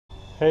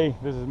Hey,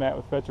 this is Matt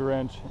with Fetch a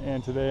Wrench,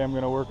 and today I'm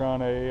going to work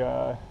on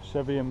a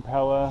Chevy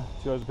Impala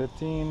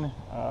 2015.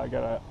 I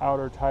got an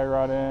outer tie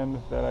rod end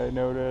that I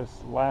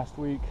noticed last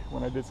week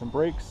when I did some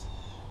brakes.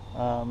 So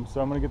I'm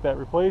going to get that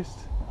replaced.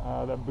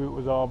 That boot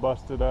was all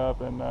busted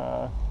up and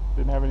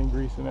didn't have any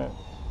grease in it,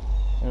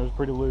 and it was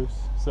pretty loose.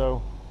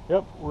 So,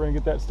 yep, we're going to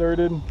get that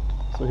started.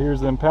 So here's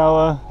the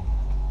Impala.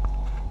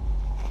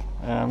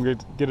 And I'm going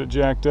to get it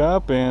jacked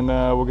up, and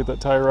we'll get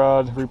that tie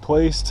rod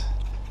replaced.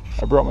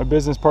 I brought my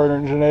business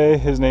partner today.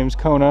 His name's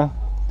Kona,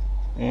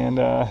 and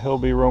he'll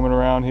be roaming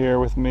around here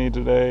with me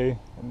today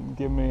and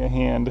give me a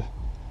hand.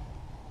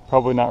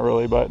 Probably not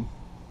really, but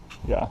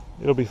yeah,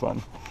 it'll be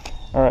fun.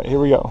 All right, here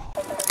we go. All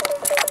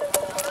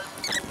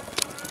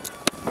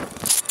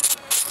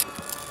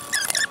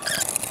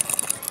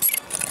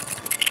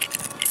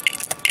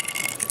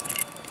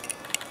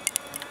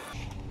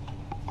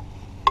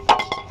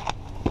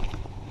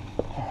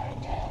right,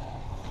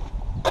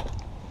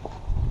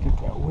 get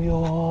that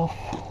wheel off.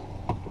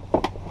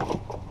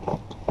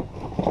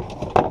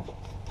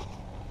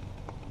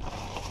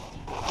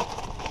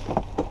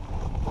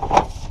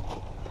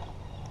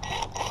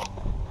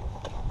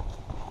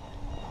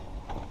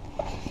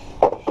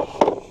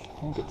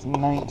 I think it's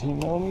 19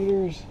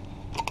 millimeters.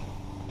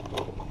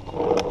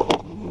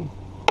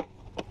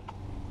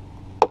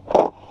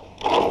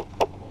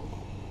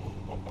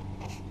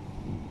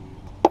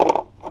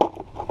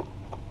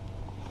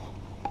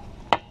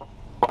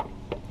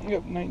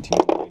 Yep, 19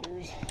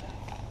 millimeters.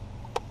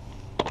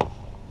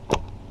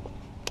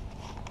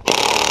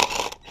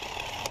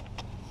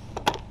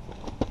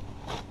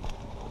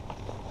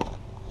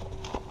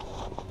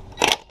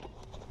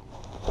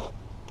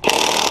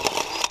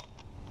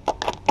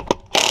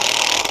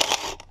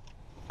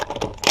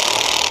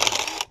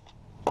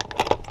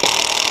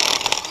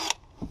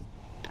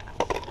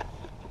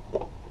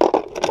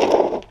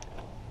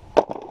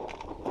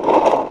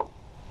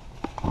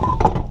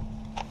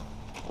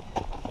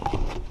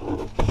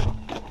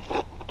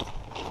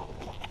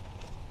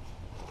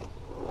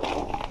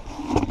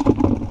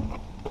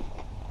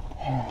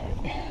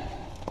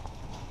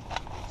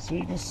 So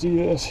you can see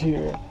this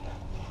here.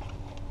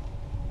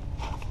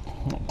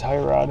 That tie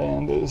rod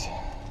end is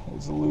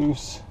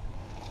loose.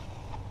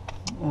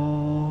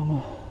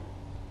 I'm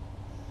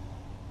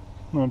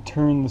going to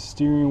turn the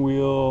steering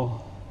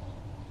wheel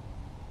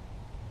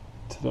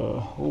to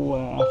the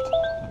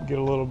left, get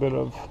a little bit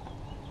of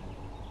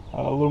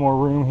a little more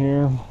room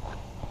here.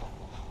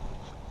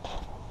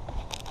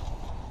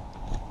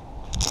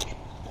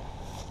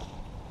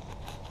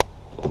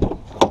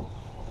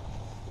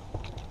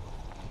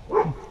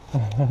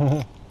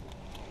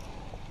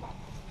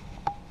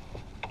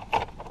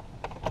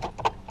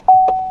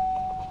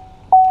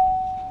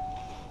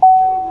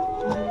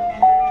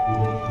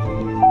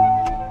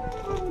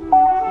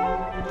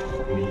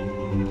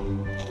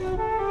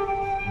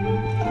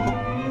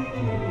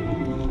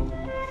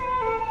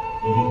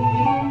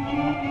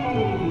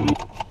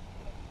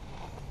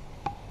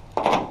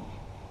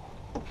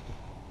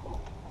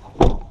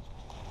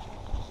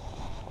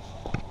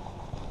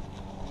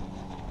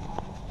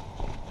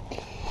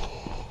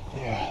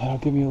 Yeah, that'll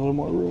give me a little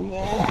more room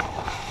there.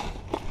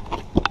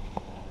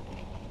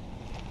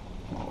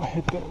 I'll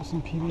hit that with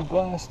some PB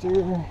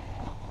Blaster.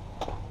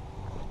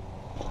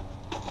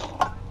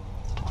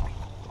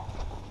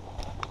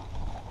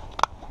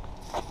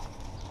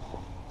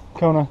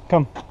 Kona,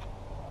 come.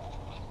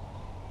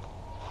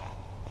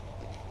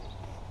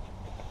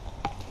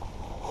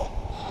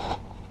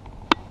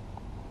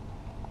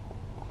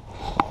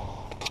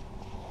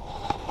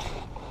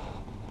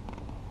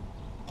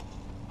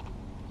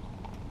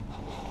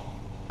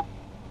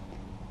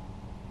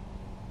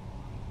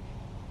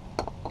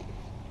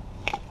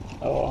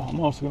 Oh, I'm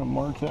also going to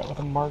mark that with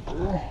a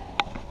marker.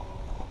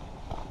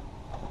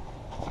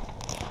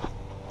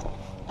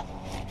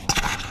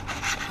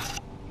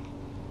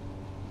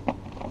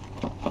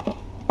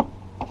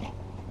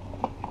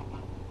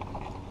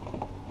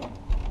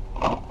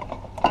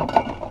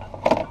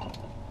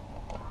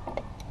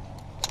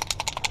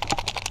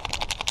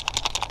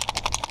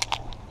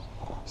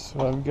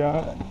 So I've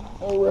got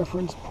a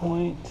reference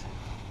point.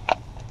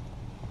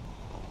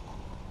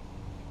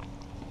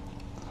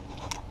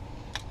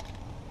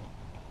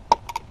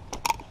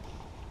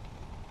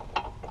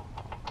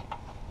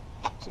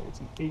 So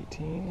it's an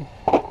 18.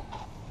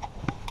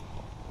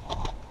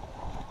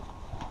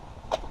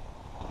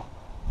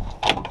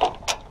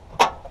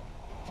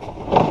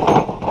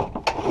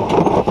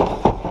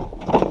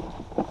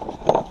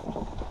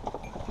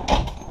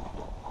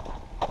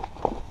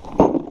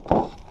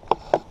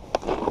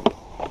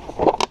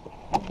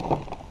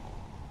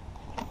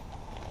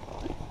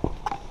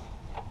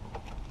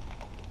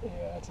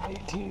 Yeah, it's an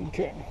 18.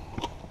 Okay.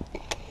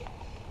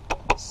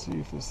 Let's see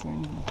if this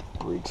thing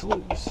breaks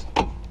loose.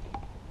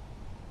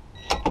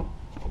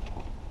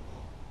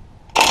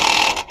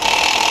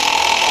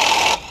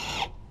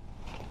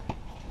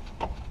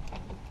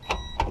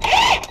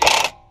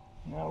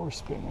 Now we're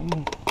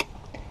spinning.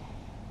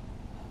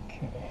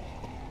 Okay.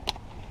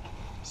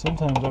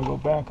 Sometimes I'll go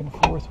back and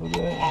forth with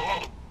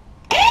it.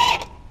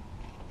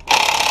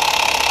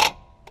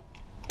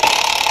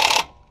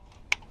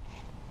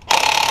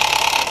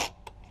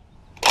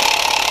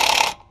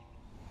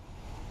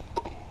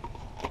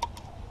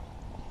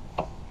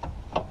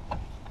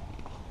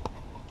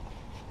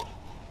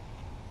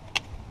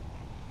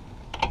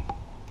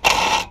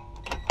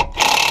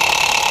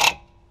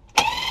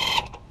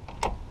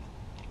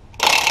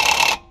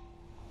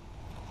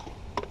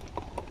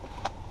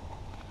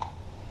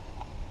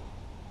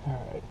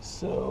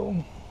 so.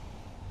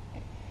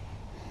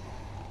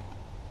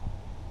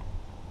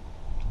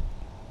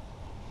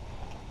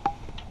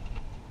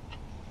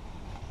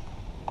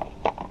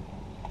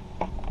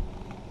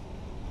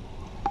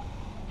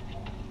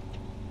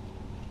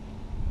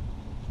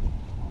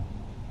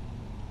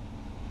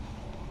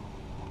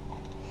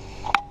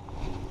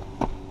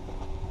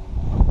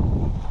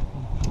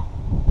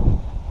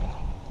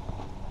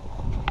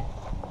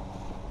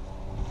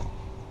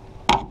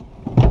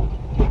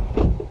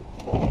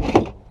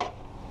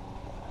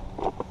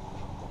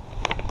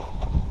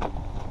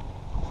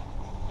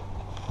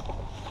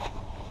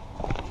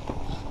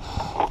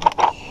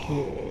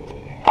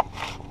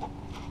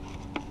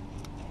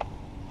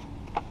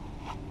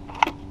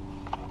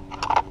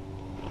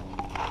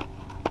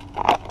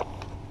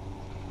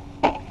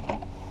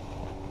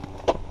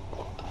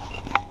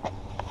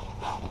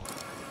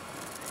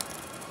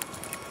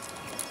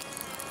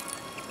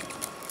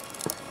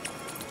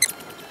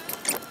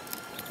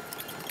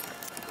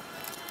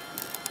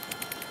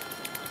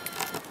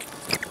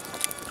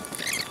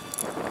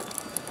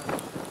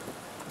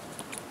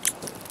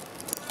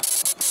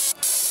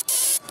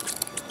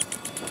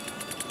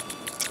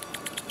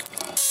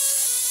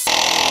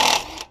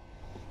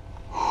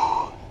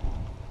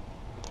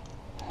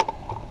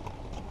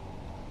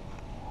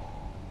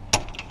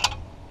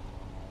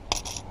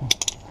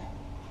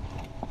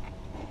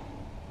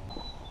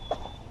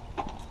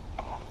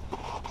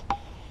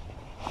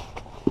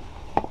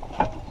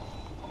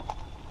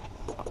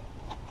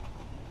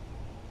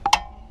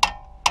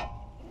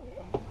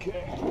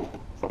 Okay.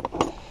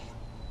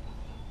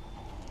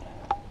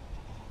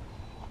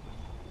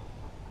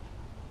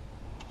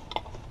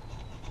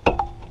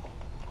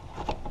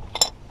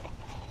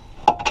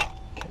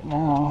 Okay,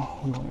 now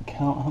we want to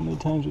count how many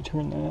times we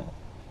turn that.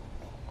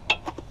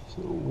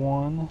 So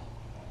 1,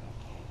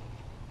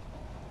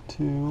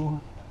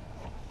 2,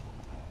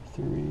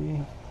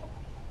 3,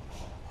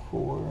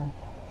 4,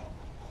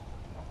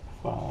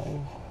 5,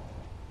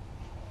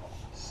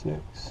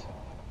 6,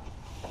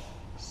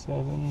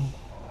 7,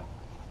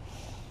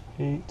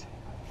 8,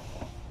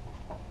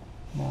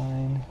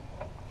 9,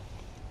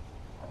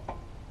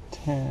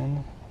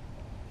 10,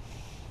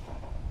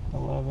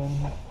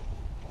 11,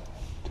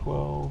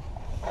 12,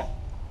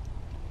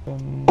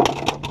 and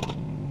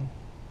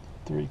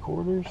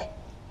 3/4.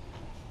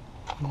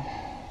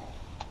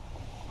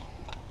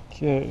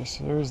 Okay,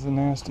 so there's the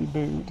nasty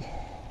boot.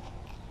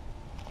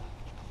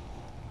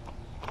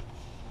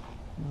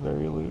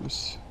 Very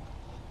loose.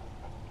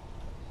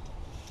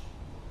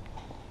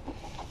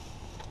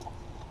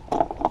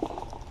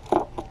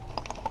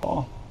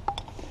 Oh.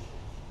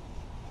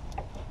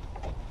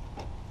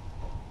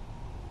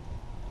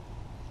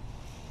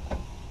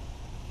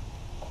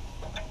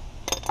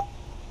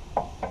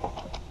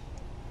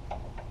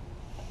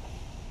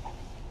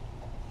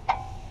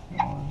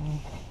 One,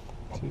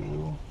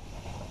 2,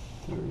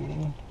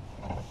 3,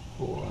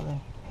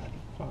 4,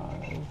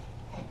 5,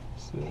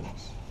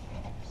 6,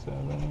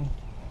 7,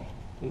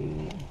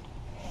 8,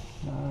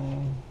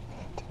 9,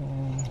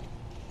 10,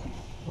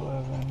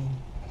 11,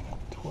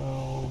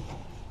 12,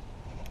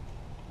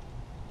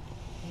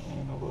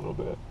 and a little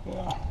bit.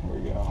 Yeah, here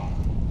we go.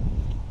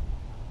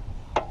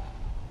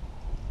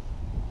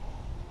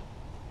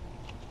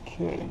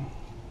 Okay.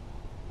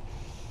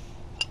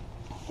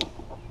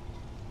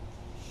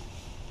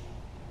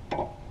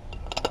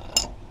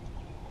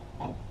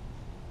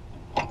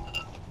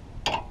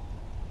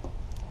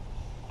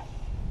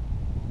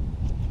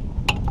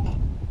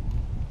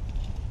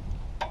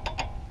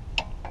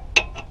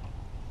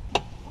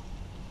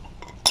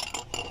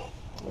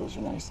 Those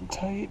are nice and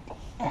tight.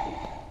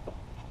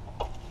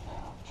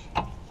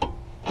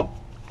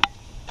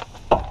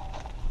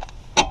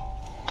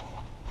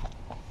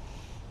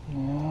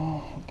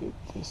 Now, I'll get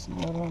this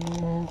nut on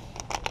there.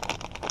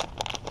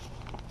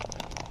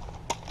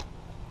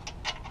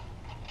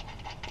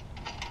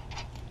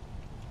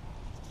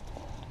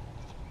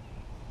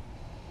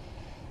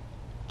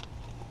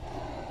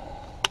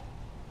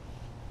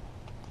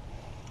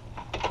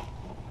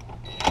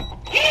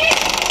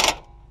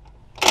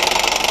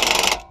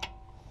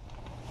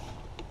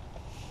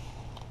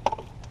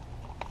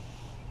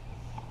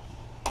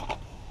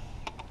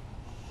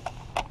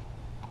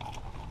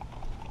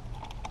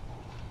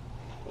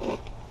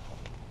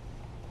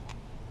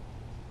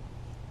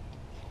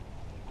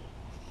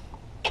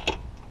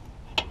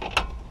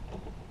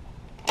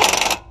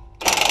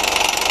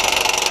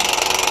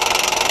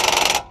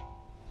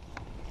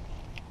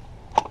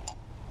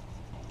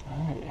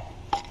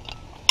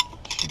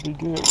 Should be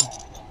good.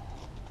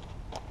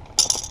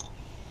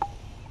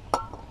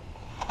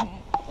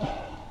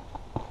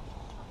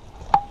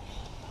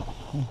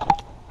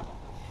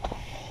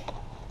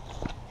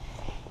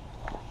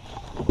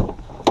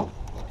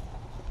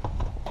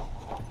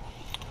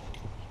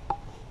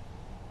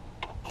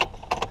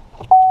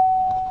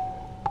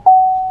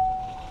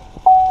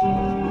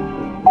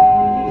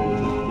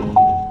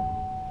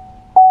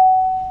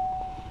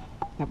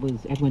 That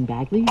was Edwin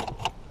Bagley.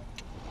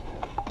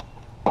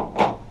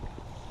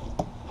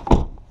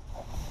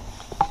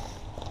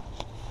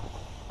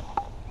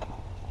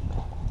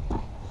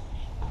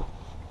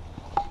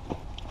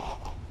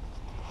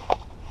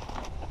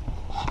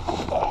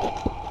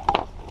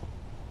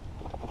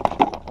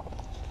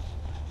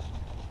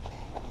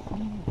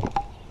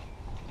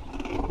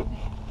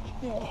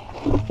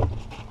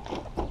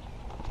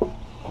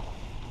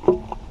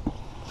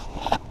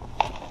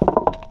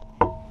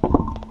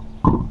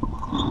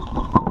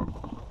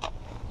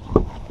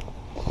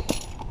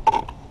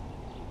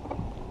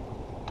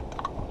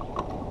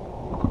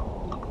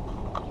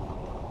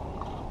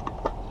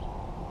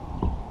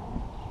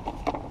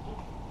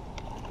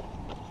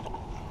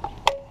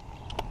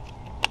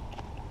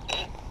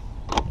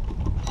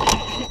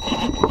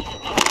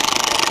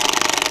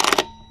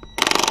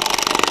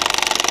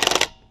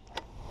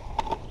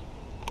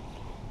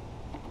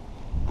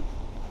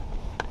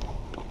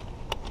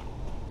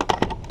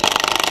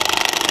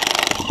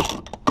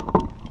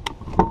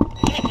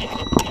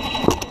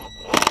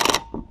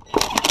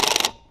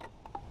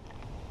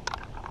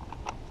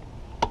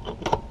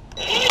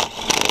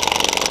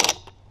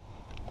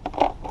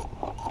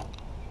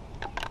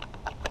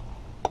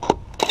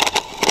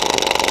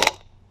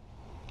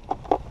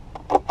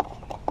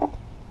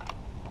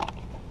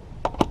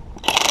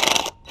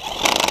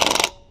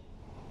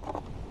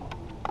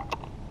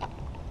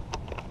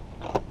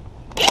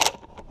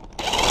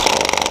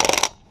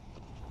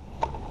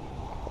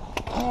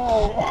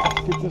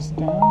 Let's get this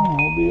down and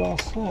we'll be all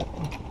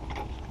set.